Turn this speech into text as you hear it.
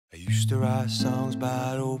I used to write songs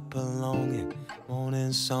about open longing,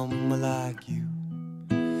 wanting someone like you.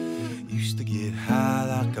 Used to get high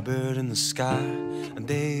like a bird in the sky and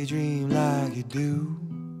daydream like you do.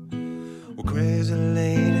 Well, crazy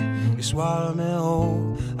lady, you swallowed me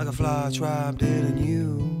whole like a fly trapped in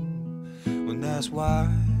you. Well, that's why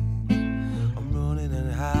I'm running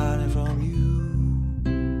and hiding from you.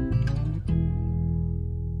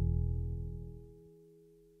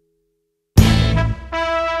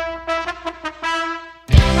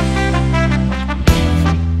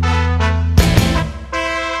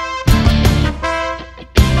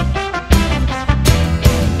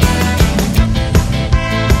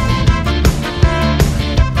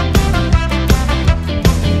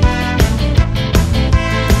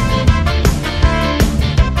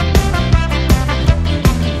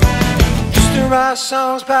 Write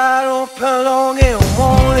songs about open longing,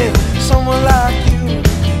 wanting someone like you.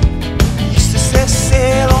 Used to set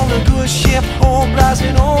sail on a good ship, home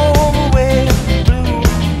rising over waves blue.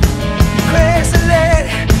 Crazy lady,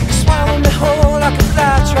 you swallow me whole like a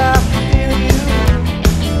fly trap in you.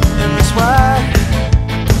 And that's why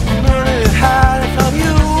I'm running and hiding from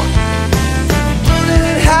you. Running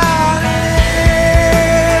and hiding.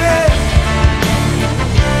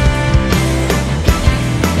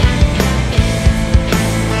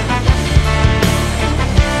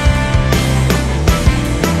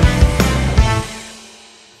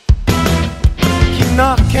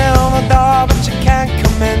 Knocking on the door, but you can't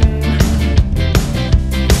come in.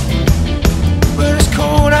 But it's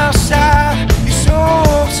cold outside, you're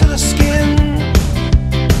soaked to the skin.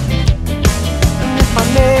 And if I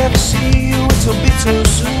never see you, it'll be too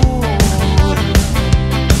soon.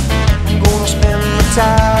 I'm gonna spend my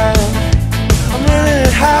time, I'm running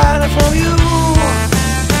and hiding from you.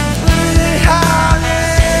 Running and hiding.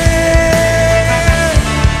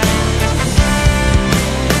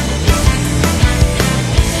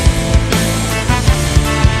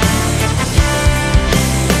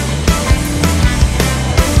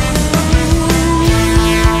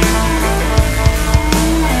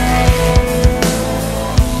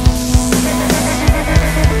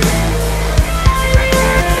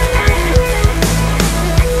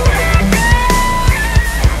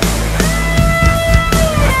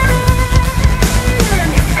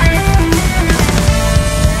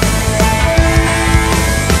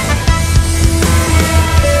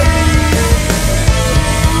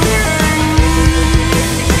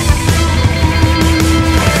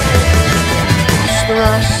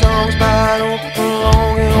 Songs about open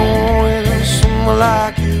longing, wanting someone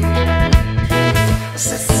like you. I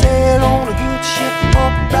set sail on a good ship,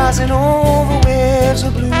 rising over waves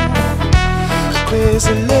of blue.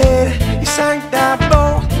 Crazy lady, you sank that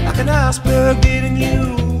boat like an iceberg did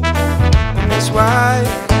you. And that's why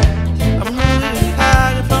I'm running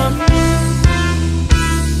hiding from you.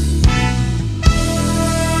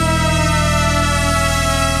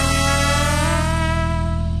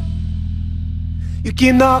 You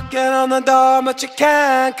keep knocking on the door, but you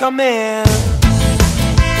can't come in.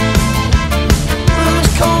 Well,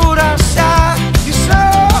 it's cold outside, you're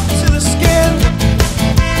soaked to the skin.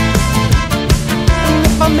 And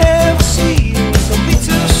if I never see you, it'll be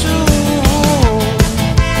too soon.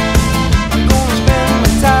 I'm gonna spend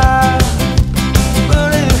my time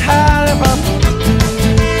running and hiding from you.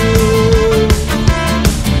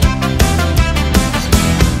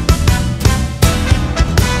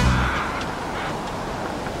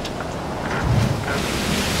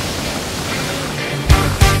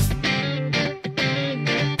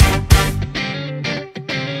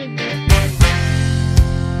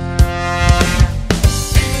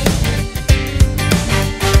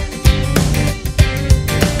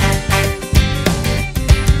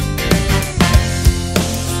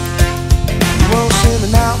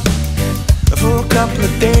 For a couple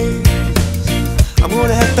of days, I'm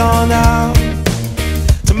gonna head on out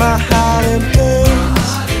to my hiding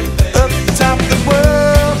place. Up the top of the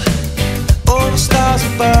world, all the stars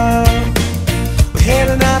above. We're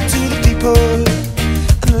heading out to the people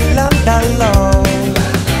and the land I love.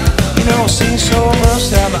 You know, I've seen so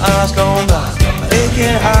much that my eyes gone blind. My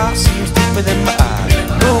aching heart seems deeper than my eye.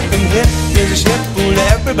 Broken hip, there's a ship full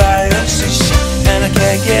of everybody else's shit, and I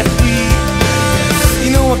can't get free. You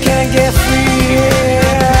know I can't get free,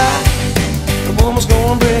 yeah. The woman's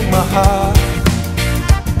gonna break my heart.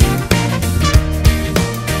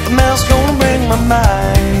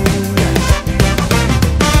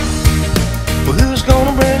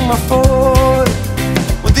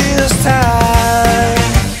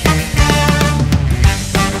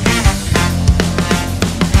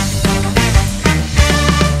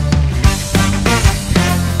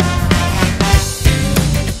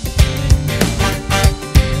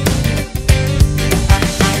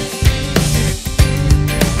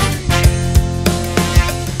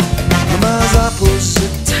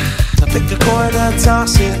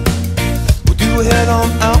 toss it. We'll do a head on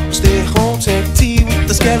out, stay home, take tea with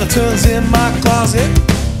the skeletons in my closet.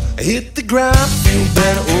 I hit the ground, feel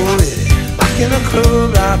better already. Back in the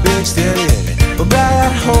club, I've been steady. But back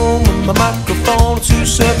at home with my microphone, two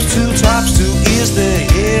subs, two tops, two ears to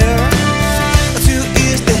hear, two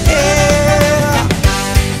ears to hear.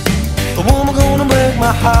 The woman gonna break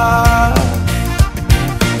my heart,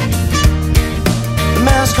 the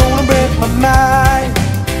man's gonna break my mind.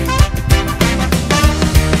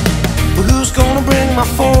 But who's gonna bring my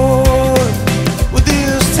forward with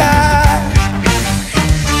this tide?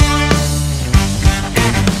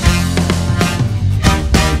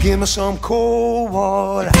 Give me some cold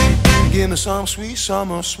water, give me some sweet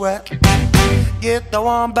summer sweat. Get the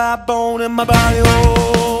warm backbone in my body,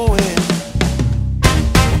 oh yeah.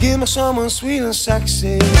 Give me someone sweet and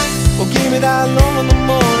sexy, or give me that love in the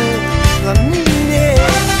morning. I need it,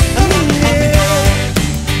 I need it.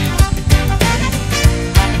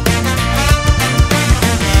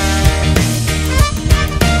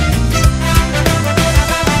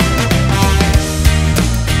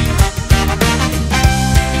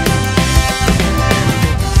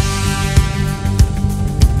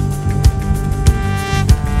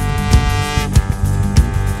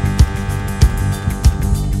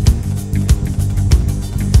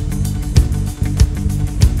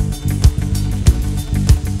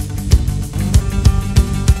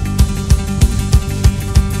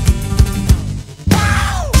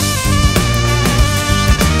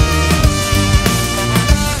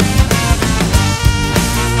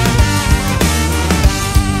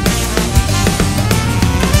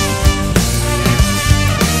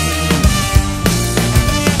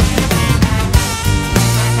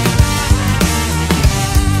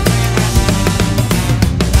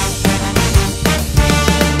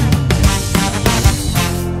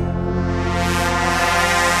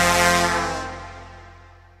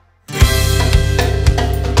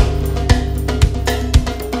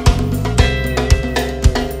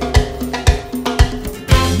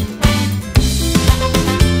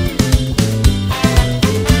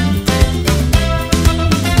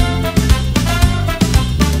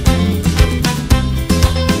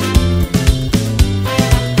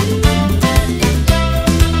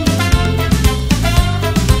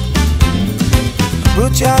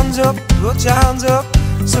 Put your hands up, put your hands up,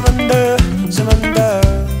 surrender, surrender.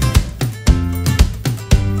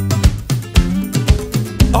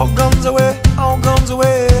 All guns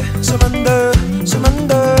away, surrender,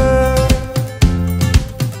 surrender.